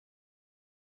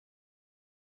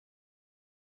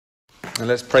And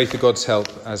let's pray for God's help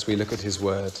as we look at his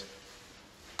word.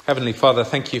 Heavenly Father,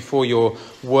 thank you for your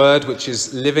word, which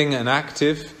is living and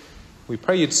active. We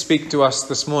pray you'd speak to us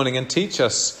this morning and teach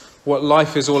us what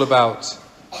life is all about.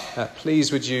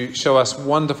 Please would you show us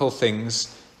wonderful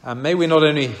things, and may we not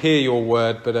only hear your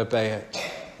word but obey it.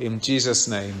 In Jesus'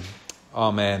 name,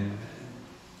 amen.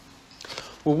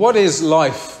 Well, what is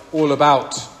life all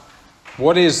about?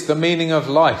 What is the meaning of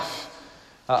life?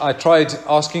 I tried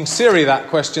asking Siri that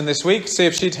question this week, see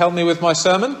if she'd help me with my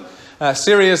sermon.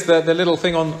 Siri is the little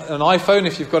thing on an iPhone,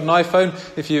 if you've got an iPhone.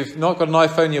 If you've not got an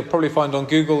iPhone, you'll probably find on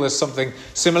Google there's something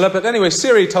similar. But anyway,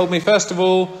 Siri told me, first of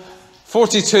all,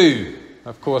 42.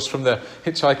 Of course, from the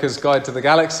Hitchhiker's Guide to the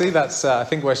Galaxy. That's, I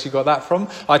think, where she got that from.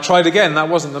 I tried again. That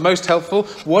wasn't the most helpful.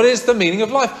 What is the meaning of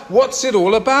life? What's it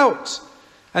all about?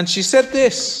 And she said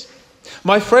this.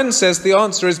 My friend says the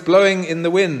answer is blowing in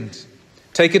the wind.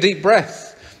 Take a deep breath.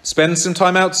 Spend some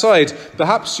time outside.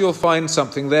 Perhaps you'll find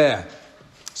something there.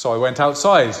 So I went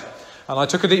outside and I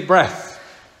took a deep breath.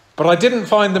 But I didn't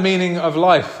find the meaning of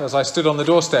life as I stood on the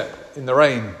doorstep in the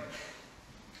rain.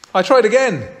 I tried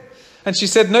again. And she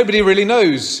said, nobody really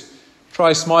knows.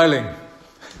 Try smiling.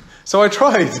 So I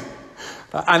tried.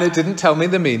 And it didn't tell me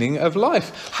the meaning of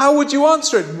life. How would you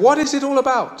answer it? What is it all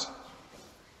about?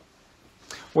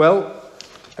 Well,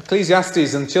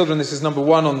 Ecclesiastes, and children, this is number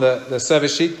 1 on the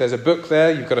service sheet. There's a book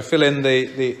there. You've got to fill in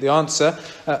the answer.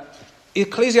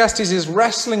 Ecclesiastes is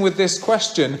wrestling with this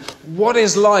question. What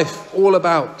is life all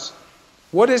about?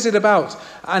 What is it about?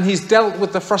 And he's dealt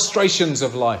with the frustrations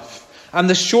of life and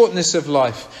the shortness of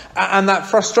life and that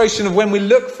frustration of when we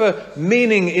look for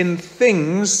meaning in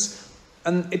things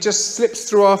and it just slips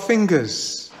through our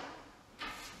fingers.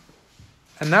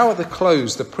 And now at the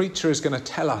close, the preacher is going to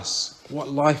tell us what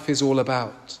life is all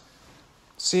about.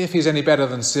 See if he's any better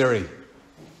than Siri.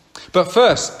 But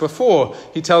first, before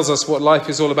he tells us what life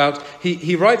is all about,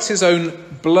 he writes his own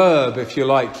blurb, if you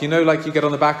like. You know, like you get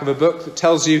on the back of a book that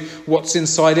tells you what's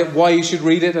inside it, why you should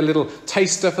read it, a little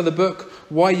taster for the book,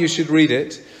 why you should read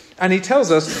it. And he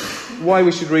tells us why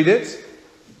we should read it.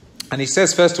 And he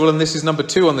says, first of all, and this is number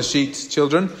 2 on the sheet,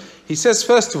 children, he says,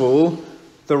 first of all,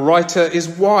 the writer is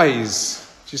wise.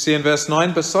 Do you see in verse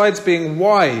 9? Besides being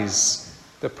wise,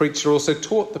 the preacher also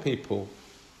taught the people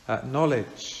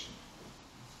knowledge.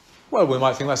 Well, we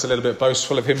might think that's a little bit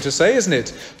boastful of him to say, isn't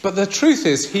it? But the truth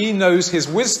is, he knows his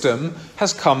wisdom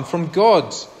has come from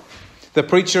God. The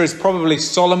preacher is probably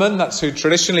Solomon, that's who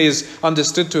traditionally is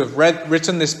understood to have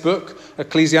written this book,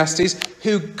 Ecclesiastes,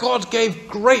 who God gave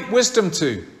great wisdom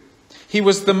to. He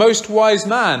was the most wise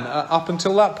man up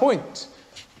until that point.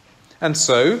 And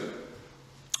so,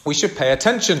 we should pay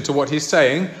attention to what he's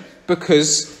saying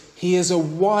because he is a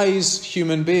wise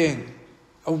human being,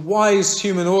 a wise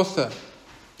human author.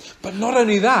 But not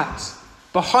only that,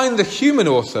 behind the human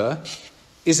author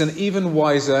is an even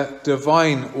wiser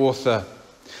divine author.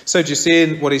 So do you see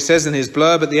in what he says in his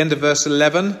blurb at the end of verse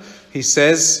 11? He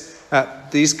says,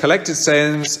 these collected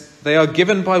sayings, they are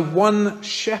given by one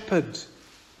shepherd.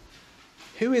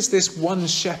 Who is this one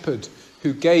shepherd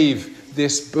who gave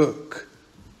this book?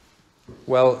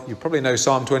 Well, you probably know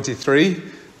Psalm 23,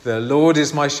 the Lord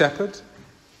is my shepherd.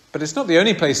 But it's not the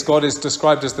only place God is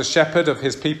described as the shepherd of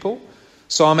his people.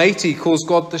 Psalm 80 calls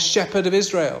God the shepherd of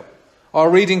Israel. Our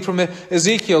reading from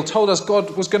Ezekiel told us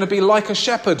God was going to be like a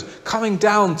shepherd coming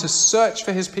down to search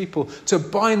for his people, to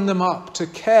bind them up, to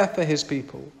care for his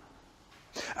people.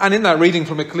 And in that reading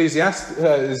from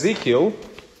Ezekiel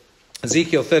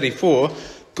 34,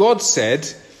 God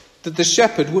said that the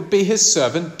shepherd would be his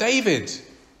servant David.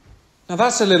 Now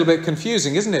that's a little bit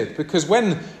confusing, isn't it? Because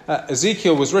when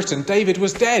Ezekiel was written, David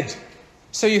was dead.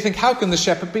 So you think, how can the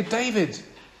shepherd be David?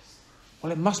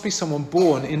 Well, it must be someone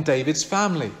born in David's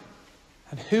family.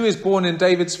 And who is born in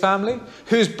David's family?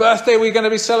 Whose birthday are we going to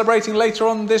be celebrating later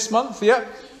on this month? Yeah,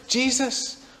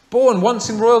 Jesus. Born once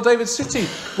in royal David's city.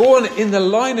 Born in the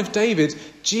line of David.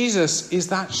 Jesus is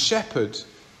that shepherd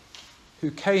who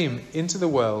came into the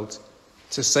world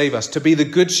to save us. To be the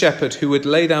good shepherd who would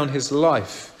lay down his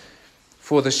life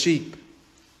for the sheep.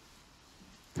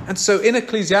 And so in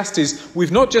Ecclesiastes,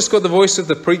 we've not just got the voice of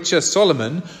the preacher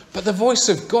Solomon, but the voice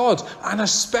of God, and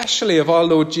especially of our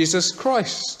Lord Jesus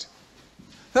Christ.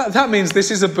 That means this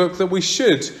is a book that we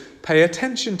should pay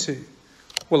attention to.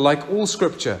 Well, like all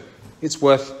scripture, it's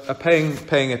worth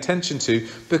paying attention to,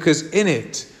 because in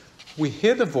it, we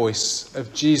hear the voice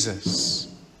of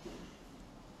Jesus.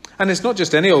 And it's not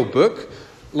just any old book.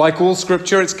 Like all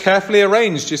scripture, it's carefully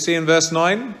arranged. You see in verse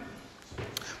 9?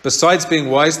 Besides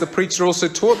being wise, the preacher also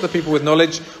taught the people with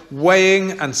knowledge,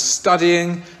 weighing and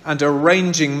studying and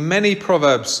arranging many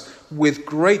proverbs with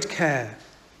great care.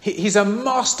 He's a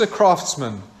master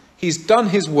craftsman. He's done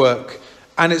his work,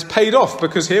 and it's paid off,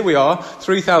 because here we are,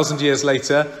 3,000 years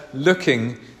later,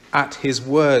 looking at his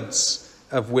words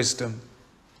of wisdom.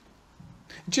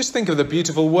 Just think of the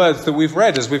beautiful words that we've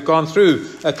read as we've gone through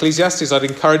Ecclesiastes. I'd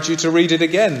encourage you to read it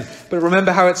again. But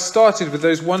remember how it started with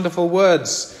those wonderful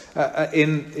words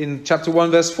in chapter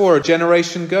 1, verse 4. A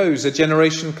generation goes, a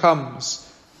generation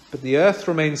comes, but the earth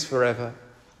remains forever.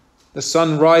 The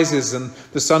sun rises and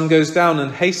the sun goes down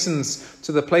and hastens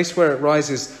to the place where it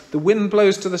rises. The wind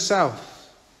blows to the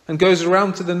south and goes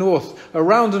around to the north.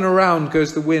 Around and around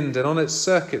goes the wind, and on its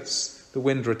circuits the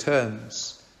wind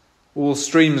returns. All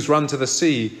streams run to the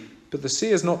sea, but the sea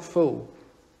is not full.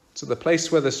 To the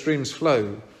place where the streams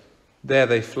flow, there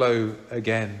they flow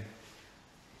again.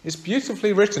 It's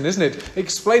beautifully written, isn't it?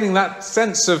 Explaining that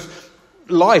sense of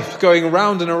life going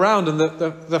around and around, and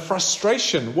the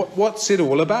frustration. What's it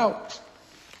all about?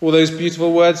 All those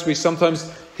beautiful words we sometimes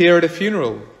hear at a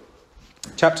funeral.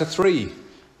 Chapter 3.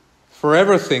 For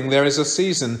everything there is a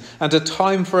season, and a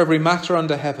time for every matter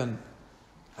under heaven.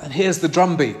 And here's the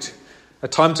drumbeat. A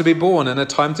time to be born and a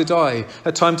time to die.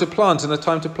 A time to plant and a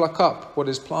time to pluck up what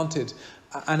is planted.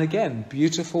 And again,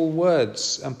 beautiful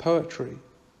words and poetry.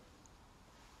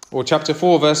 Or chapter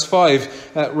 4, verse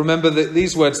 5. Remember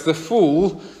these words. The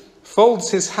fool folds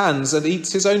his hands and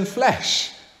eats his own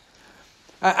flesh.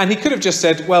 And he could have just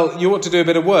said, well, you ought to do a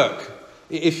bit of work.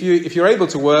 If you're able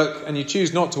to work and you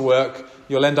choose not to work,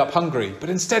 you'll end up hungry. But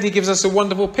instead he gives us a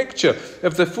wonderful picture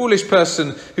of the foolish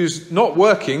person who's not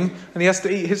working and he has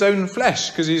to eat his own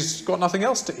flesh because he's got nothing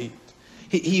else to eat.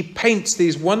 He paints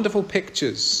these wonderful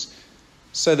pictures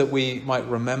so that we might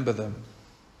remember them.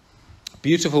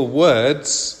 Beautiful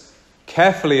words,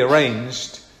 carefully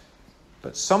arranged,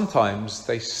 but sometimes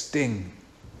they sting.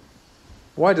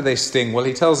 Why do they sting? Well,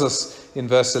 he tells us in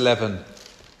verse 11,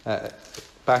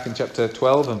 back in chapter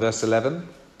 12 and verse 11,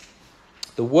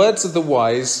 the words of the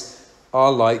wise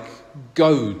are like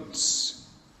goads.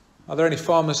 Are there any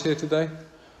farmers here today?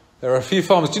 There are a few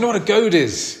farmers. Do you know what a goad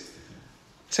is?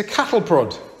 It's a cattle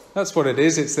prod. That's what it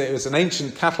is. It was an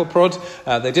ancient cattle prod.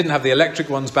 They didn't have the electric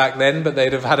ones back then, but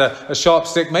they'd have had a sharp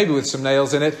stick, maybe with some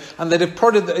nails in it, and they'd have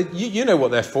prodded. You know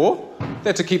what they're for.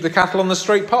 They're to keep the cattle on the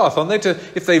straight path, aren't they?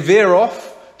 If they veer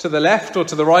off to the left or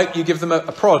to the right, you give them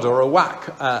a prod or a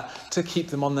whack to keep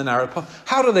them on the narrow path.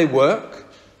 How do they work?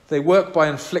 They work by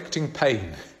inflicting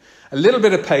pain. A little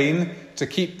bit of pain to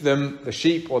keep them, the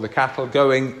sheep or the cattle,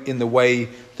 going in the way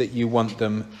that you want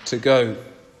them to go.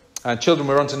 Children,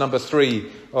 we're on to number 3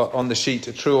 on the sheet,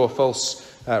 a true or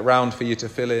false round for you to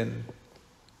fill in.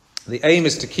 The aim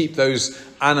is to keep those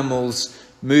animals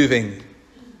moving.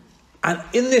 And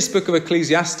in this book of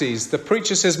Ecclesiastes, the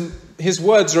preacher says his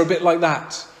words are a bit like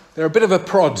that. They're a bit of a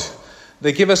prod.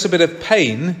 They give us a bit of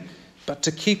pain, but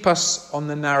to keep us on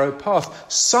the narrow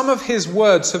path. Some of his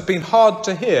words have been hard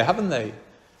to hear, haven't they?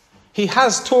 He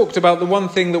has talked about the one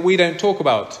thing that we don't talk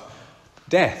about,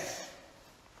 death.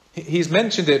 He's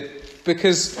mentioned it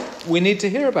because we need to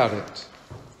hear about it.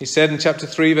 He said in chapter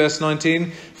 3, verse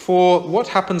 19, for what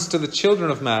happens to the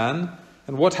children of man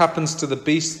and what happens to the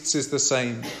beasts is the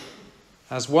same.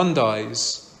 As one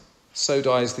dies, so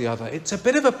dies the other. It's a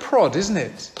bit of a prod, isn't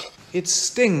it? It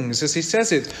stings as he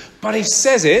says it. But he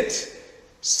says it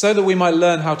so that we might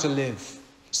learn how to live.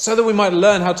 So that we might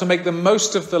learn how to make the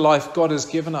most of the life God has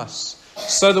given us.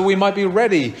 So that we might be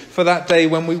ready for that day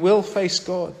when we will face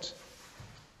God.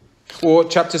 Or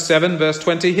chapter 7, verse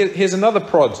 20. Here's another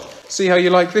prod. See how you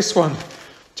like this one.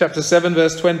 Chapter 7,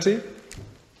 verse 20.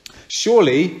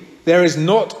 Surely there is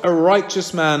not a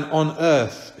righteous man on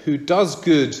earth who does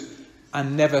good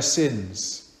and never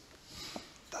sins.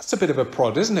 That's a bit of a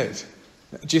prod, isn't it?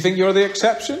 Do you think you're the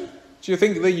exception? Do you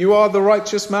think that you are the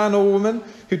righteous man or woman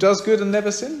who does good and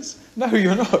never sins? No,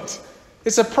 you're not.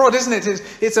 It's a prod, isn't it?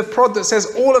 It's a prod that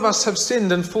says all of us have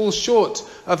sinned and fall short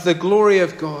of the glory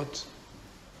of God.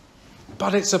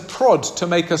 But it's a prod to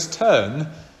make us turn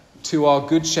to our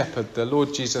good shepherd, the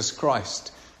Lord Jesus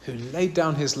Christ, who laid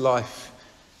down his life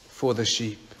for the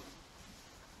sheep.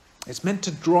 It's meant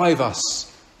to drive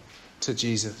us to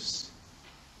Jesus.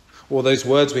 Or those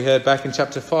words we heard back in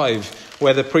chapter 5,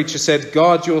 where the preacher said,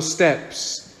 guard your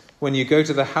steps when you go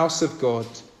to the house of God.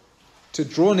 To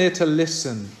draw near to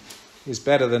listen is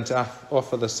better than to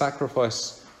offer the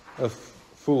sacrifice of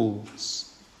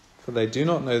fools, for they do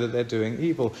not know that they're doing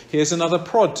evil. Here's another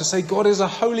prod to say, God is a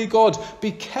holy God.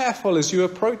 Be careful as you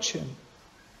approach him.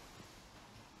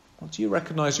 Well, do you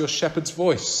recognize your shepherd's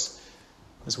voice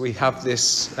as we have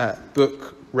this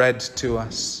book read to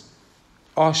us?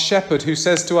 Our shepherd who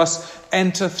says to us,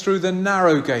 enter through the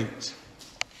narrow gate,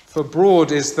 for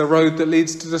broad is the road that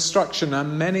leads to destruction,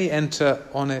 and many enter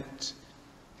on it.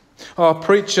 Our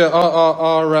preacher,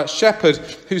 our shepherd,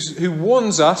 who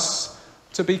warns us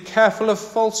to be careful of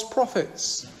false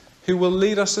prophets who will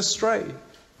lead us astray.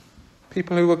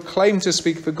 People who will claim to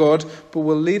speak for God but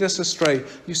will lead us astray.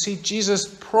 You see, Jesus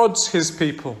prods his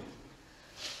people.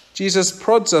 Jesus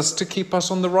prods us to keep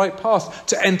us on the right path,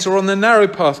 to enter on the narrow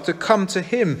path, to come to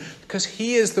him, because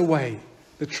he is the way,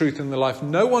 the truth, and the life.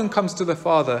 No one comes to the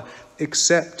Father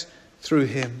except through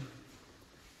him.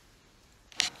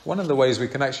 One of the ways we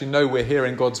can actually know we're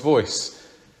hearing God's voice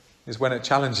is when it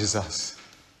challenges us.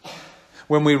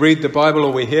 When we read the Bible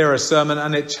or we hear a sermon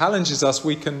and it challenges us,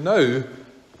 we can know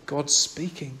God's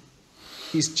speaking.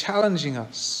 He's challenging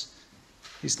us.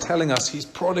 He's telling us. He's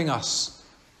prodding us.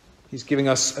 He's giving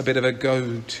us a bit of a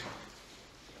goad.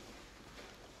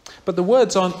 But the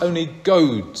words aren't only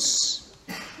goads.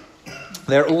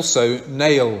 They're also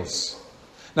nails.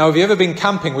 Now, have you ever been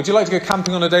camping? Would you like to go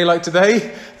camping on a day like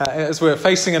today, as we're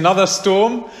facing another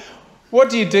storm? What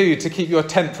do you do to keep your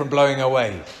tent from blowing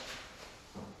away?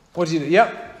 What do you do?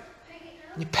 Yep.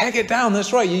 You peg it down,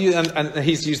 that's right. And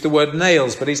he's used the word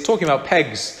nails, but he's talking about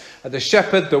pegs.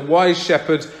 The wise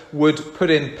shepherd, would put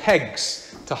in pegs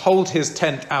to hold his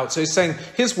tent out. So he's saying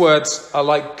his words are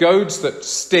like goads that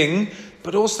sting,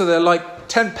 but also they're like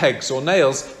tent pegs or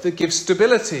nails that give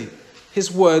stability.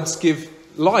 His words give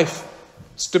life,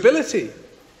 stability.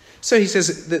 So he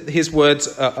says that his words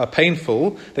are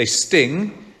painful, they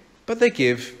sting, but they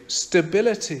give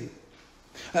stability.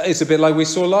 It's a bit like we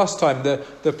saw last time.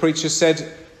 The preacher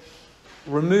said,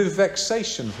 remove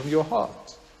vexation from your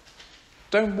heart.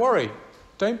 Don't worry.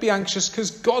 Don't be anxious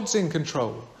because God's in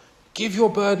control. Give your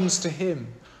burdens to him.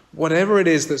 Whatever it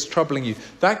is that's troubling you,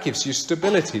 that gives you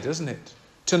stability, doesn't it?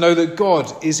 To know that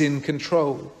God is in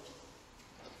control.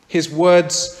 His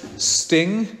words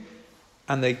sting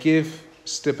and they give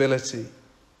stability.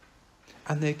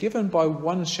 And they're given by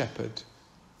one shepherd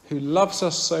who loves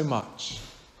us so much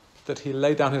that he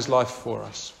laid down his life for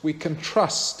us. We can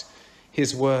trust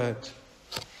his word.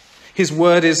 His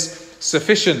word is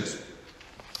sufficient.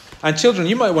 And children,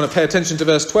 you might want to pay attention to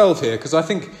verse 12 here, because I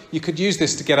think you could use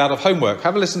this to get out of homework.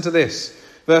 Have a listen to this.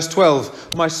 Verse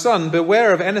 12, my son,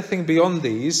 beware of anything beyond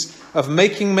these. Of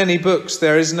making many books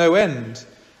there is no end,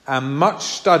 and much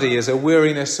study is a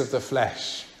weariness of the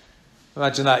flesh.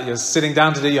 Imagine that. You're sitting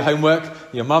down to do your homework.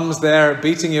 Your mum's there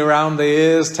beating you around the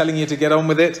ears, telling you to get on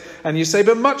with it. And you say,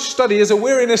 but much study is a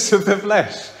weariness of the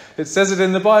flesh. It says it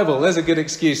in the Bible. There's a good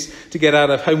excuse to get out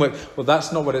of homework. Well,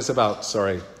 that's not what it's about.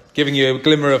 Sorry. Giving you a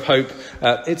glimmer of hope.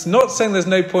 It's not saying there's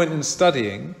no point in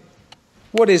studying.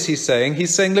 What is he saying?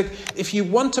 He's saying, look, if you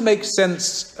want to make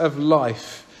sense of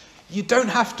life, you don't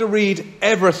have to read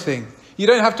everything. You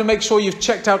don't have to make sure you've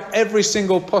checked out every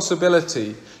single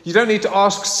possibility. You don't need to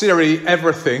ask Siri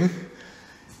everything.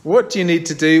 What do you need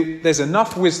to do? There's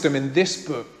enough wisdom in this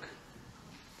book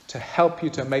to help you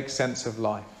to make sense of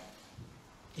life.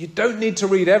 You don't need to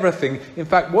read everything. In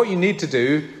fact, what you need to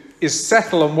do is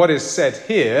settle on what is said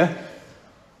here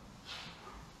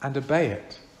and obey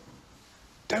it.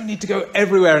 Don't need to go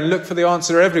everywhere and look for the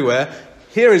answer everywhere.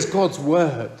 Here is God's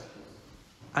word.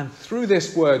 And through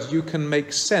this word, you can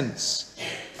make sense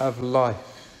of life.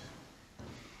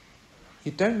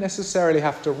 You don't necessarily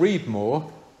have to read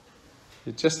more.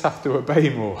 You just have to obey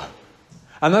more.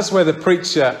 And that's where the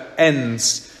preacher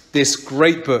ends this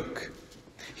great book.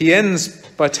 He ends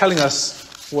by telling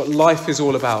us what life is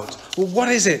all about. Well, what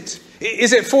is it?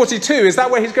 Is it 42? Is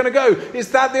that where he's going to go?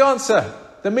 Is that the answer?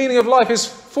 The meaning of life is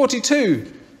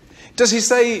 42. Does he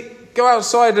say, go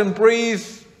outside and breathe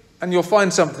and you'll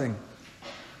find something?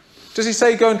 Does he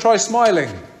say, go and try smiling?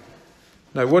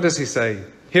 No, what does he say?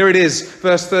 Here it is,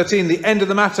 verse 13, the end of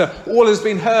the matter. All has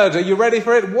been heard. Are you ready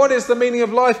for it? What is the meaning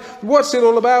of life? What's it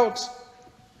all about?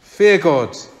 Fear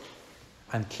God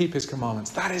and keep his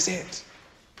commandments. That is it.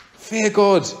 Fear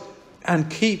God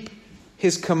and keep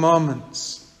his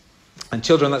commandments. And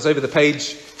children, that's over the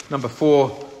page, number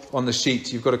 4 on the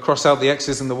sheet. You've got to cross out the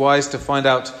X's and the Y's to find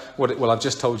out what I've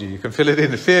just told you. You can fill it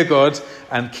in. Fear God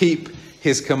and keep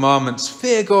his commandments.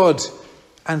 Fear God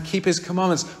and keep his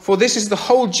commandments. For this is the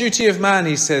whole duty of man,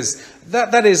 he says.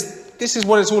 This is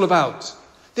what it's all about.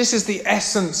 This is the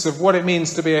essence of what it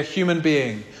means to be a human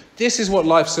being. This is what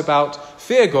life's about.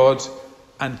 Fear God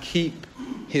and keep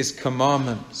his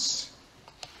commandments.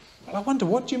 Well, I wonder,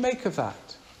 what do you make of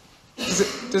that?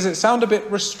 Does it sound a bit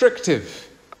restrictive?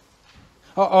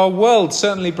 Our world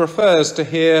certainly prefers to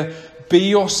hear, be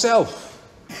yourself.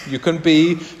 You can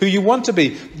be who you want to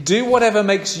be. Do whatever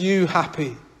makes you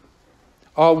happy.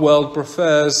 Our world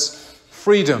prefers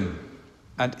freedom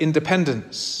and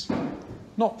independence,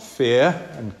 not fear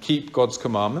and keep God's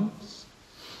commandments.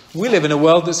 We live in a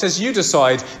world that says you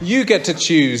decide, you get to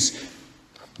choose.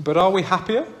 But are we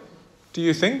happier? Do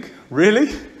you think? Really?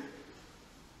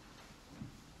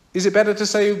 Is it better to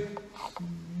say,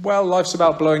 well, life's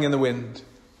about blowing in the wind?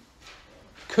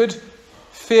 Could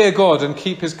fear God and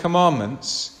keep his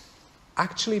commandments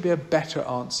actually be a better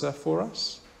answer for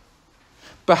us?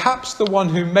 Perhaps the one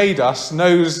who made us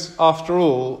knows, after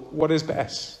all, what is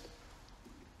best.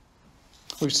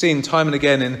 We've seen time and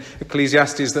again in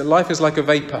Ecclesiastes that life is like a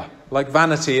vapour, like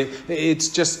vanity. It's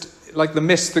just like the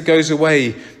mist that goes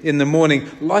away in the morning.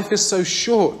 Life is so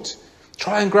short.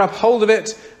 Try and grab hold of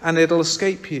it and it'll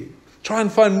escape you. Try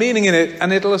and find meaning in it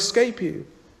and it'll escape you.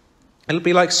 It'll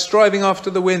be like striving after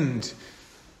the wind.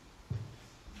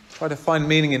 Try to find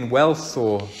meaning in wealth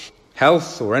or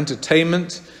health or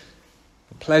entertainment,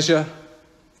 or pleasure.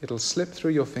 It'll slip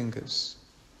through your fingers.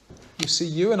 You see,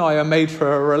 you and I are made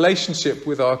for a relationship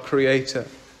with our Creator.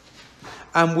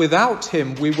 And without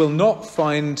him, we will not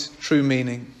find true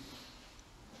meaning.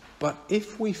 But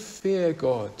if we fear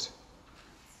God,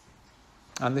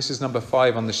 and this is number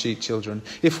 5 on the sheet, children.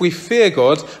 If we fear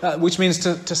God, which means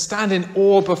to stand in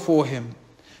awe before him,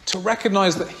 to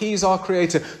recognize that he's our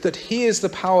Creator, that he is the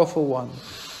powerful one,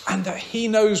 and that he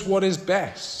knows what is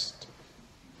best.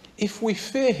 If we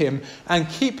fear him and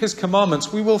keep his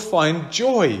commandments, we will find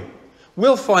joy.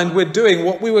 We'll find we're doing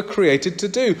what we were created to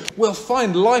do. We'll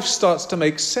find life starts to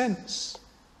make sense.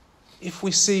 If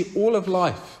we see all of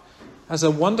life as a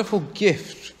wonderful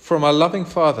gift from our loving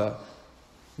Father,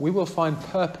 we will find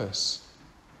purpose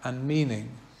and meaning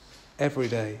every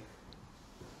day.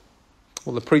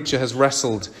 Well, the preacher has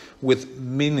wrestled with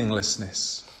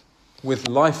meaninglessness, with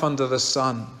life under the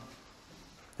sun.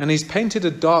 And he's painted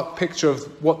a dark picture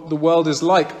of what the world is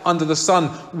like under the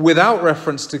sun without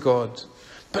reference to God.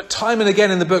 But time and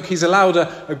again in the book, he's allowed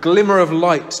a glimmer of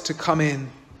light to come in.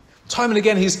 Time and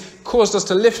again, he's caused us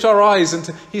to lift our eyes and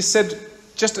he said,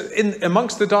 just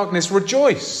amongst the darkness,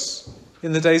 rejoice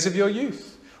in the days of your youth.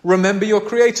 Remember your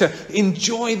Creator.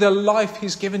 Enjoy the life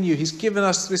he's given you. He's given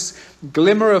us this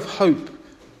glimmer of hope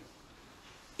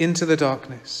into the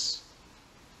darkness.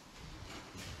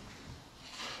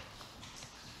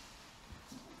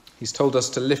 He's told us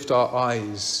to lift our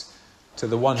eyes to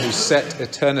the one who set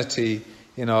eternity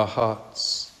in our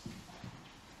hearts.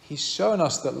 He's shown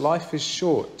us that life is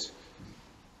short,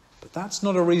 but that's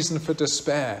not a reason for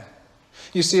despair.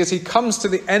 You see, as he comes to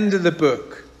the end of the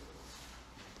book,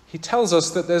 he tells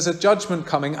us that there's a judgment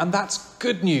coming, and that's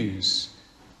good news.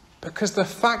 Because the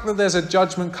fact that there's a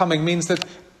judgment coming means that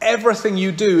everything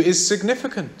you do is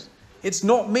significant. It's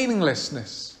not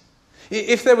meaninglessness.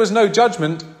 If there was no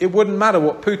judgment, it wouldn't matter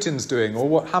what Putin's doing or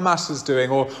what Hamas is doing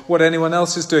or what anyone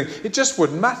else is doing. It just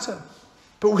wouldn't matter.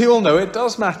 But we all know it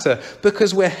does matter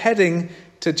because we're heading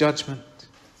to judgment.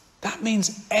 That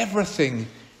means everything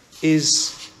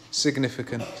is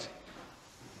significant.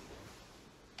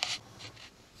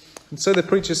 And so the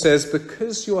preacher says,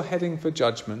 because you're heading for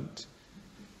judgment,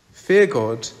 fear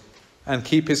God and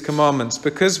keep his commandments.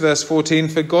 Because, verse 14,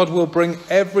 for God will bring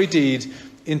every deed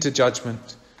into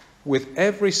judgment with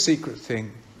every secret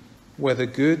thing, whether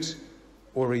good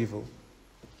or evil.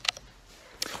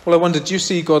 Well, I wonder, do you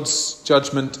see God's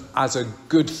judgment as a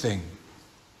good thing?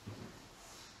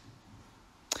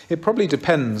 It probably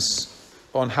depends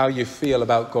on how you feel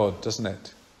about God, doesn't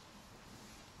it?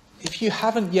 If you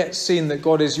haven't yet seen that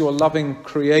God is your loving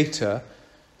Creator,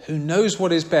 who knows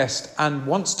what is best and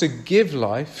wants to give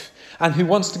life, and who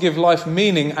wants to give life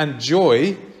meaning and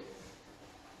joy,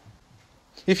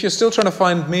 if you're still trying to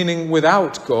find meaning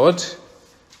without God,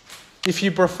 if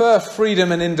you prefer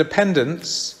freedom and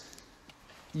independence,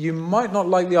 you might not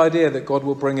like the idea that God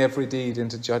will bring every deed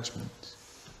into judgment.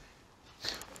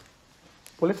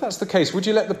 Well, if that's the case, would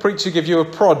you let the preacher give you a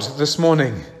prod this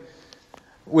morning?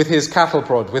 With his cattle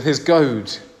prod, with his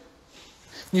goad.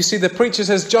 You see, the preacher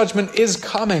says judgment is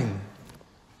coming.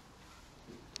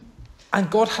 And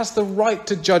God has the right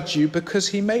to judge you because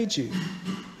he made you.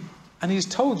 And he's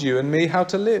told you and me how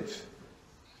to live.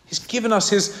 He's given us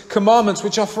his commandments,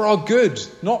 which are for our good,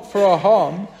 not for our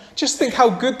harm. Just think how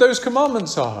good those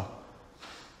commandments are.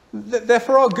 They're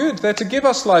for our good. They're to give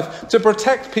us life, to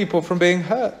protect people from being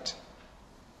hurt.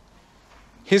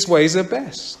 His ways are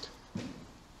best.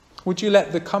 Would you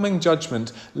let the coming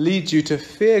judgment lead you to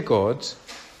fear God,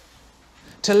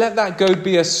 to let that goad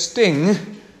be a sting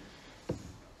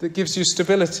that gives you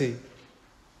stability?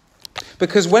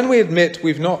 Because when we admit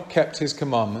we've not kept his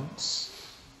commandments,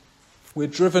 we're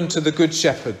driven to the good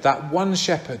shepherd, that one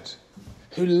shepherd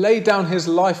who laid down his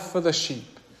life for the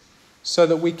sheep so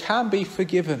that we can be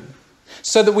forgiven,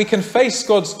 so that we can face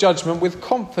God's judgment with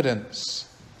confidence.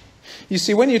 You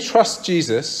see, when you trust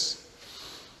Jesus,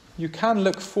 you can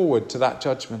look forward to that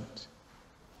judgment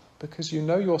because you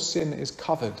know your sin is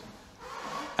covered.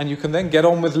 And you can then get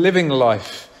on with living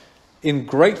life in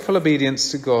grateful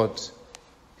obedience to God,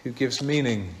 who gives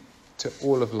meaning to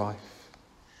all of life.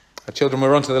 Our children,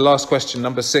 we're on to the last question,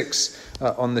 number 6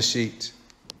 on the sheet.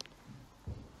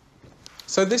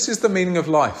 So this is the meaning of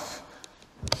life.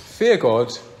 Fear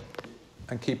God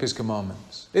and keep his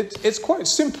commandments. It's quite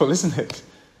simple, isn't it?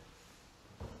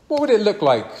 What would it look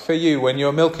like for you when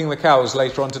you're milking the cows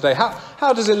later on today?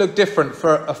 How does it look different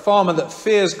for a farmer that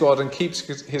fears God and keeps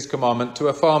his commandment to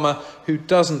a farmer who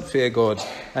doesn't fear God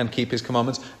and keep his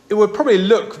commandments? It would probably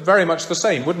look very much the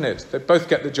same, wouldn't it? They both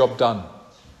get the job done.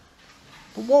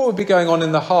 But what would be going on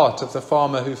in the heart of the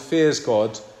farmer who fears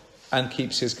God and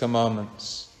keeps his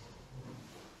commandments?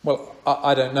 Well,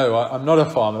 I don't know. I'm not a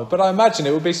farmer, but I imagine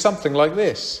it would be something like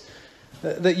this.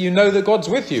 That you know that God's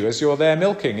with you as you're there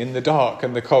milking in the dark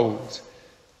and the cold.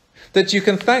 That you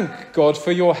can thank God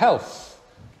for your health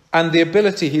and the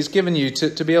ability he's given you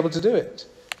to be able to do it.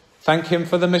 Thank him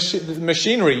for the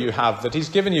machinery you have that he's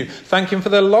given you. Thank him for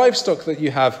the livestock that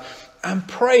you have. And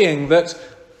praying that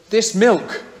this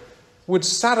milk would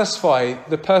satisfy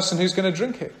the person who's going to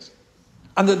drink it.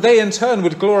 And that they in turn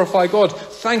would glorify God,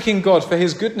 thanking God for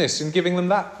his goodness in giving them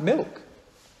that milk.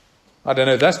 I don't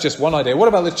know, that's just one idea. What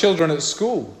about the children at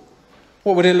school?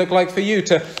 What would it look like for you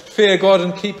to fear God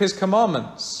and keep his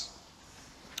commandments?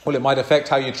 Well, it might affect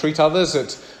how you treat others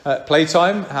at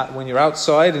playtime, when you're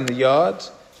outside in the yard.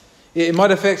 It might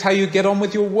affect how you get on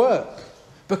with your work.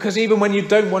 Because even when you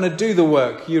don't want to do the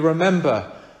work, you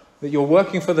remember that you're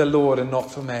working for the Lord and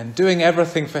not for men, doing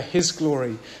everything for his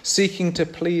glory, seeking to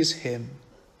please him.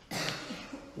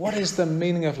 What is the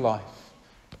meaning of life?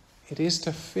 It is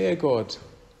to fear God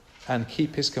and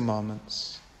keep his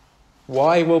commandments.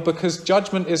 Why? Well, because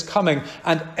judgment is coming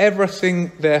and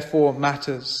everything therefore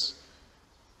matters.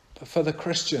 But for the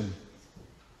Christian,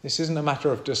 this isn't a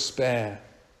matter of despair,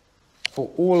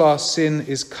 for all our sin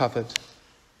is covered.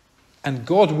 And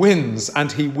God wins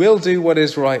and he will do what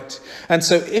is right. And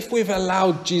so if we've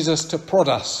allowed Jesus to prod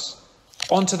us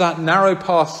onto that narrow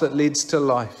path that leads to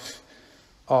life,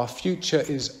 our future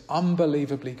is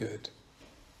unbelievably good.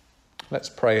 Let's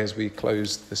pray as we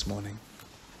close this morning.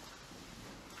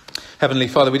 Heavenly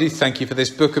Father, we do thank you for this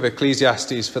book of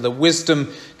Ecclesiastes, for the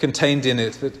wisdom contained in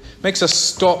it that makes us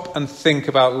stop and think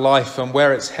about life and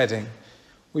where it's heading.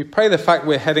 We pray the fact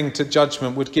we're heading to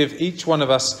judgment would give each one of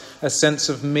us a sense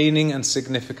of meaning and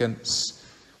significance.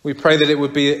 We pray that it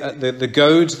would be the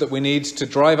goad that we need to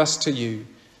drive us to you,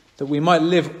 that we might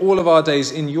live all of our days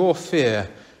in your fear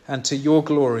and to your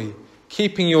glory,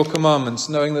 keeping your commandments,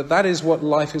 knowing that that is what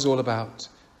life is all about.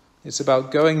 It's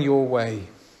about going your way.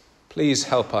 Please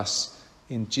help us.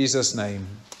 In Jesus' name,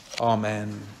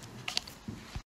 amen.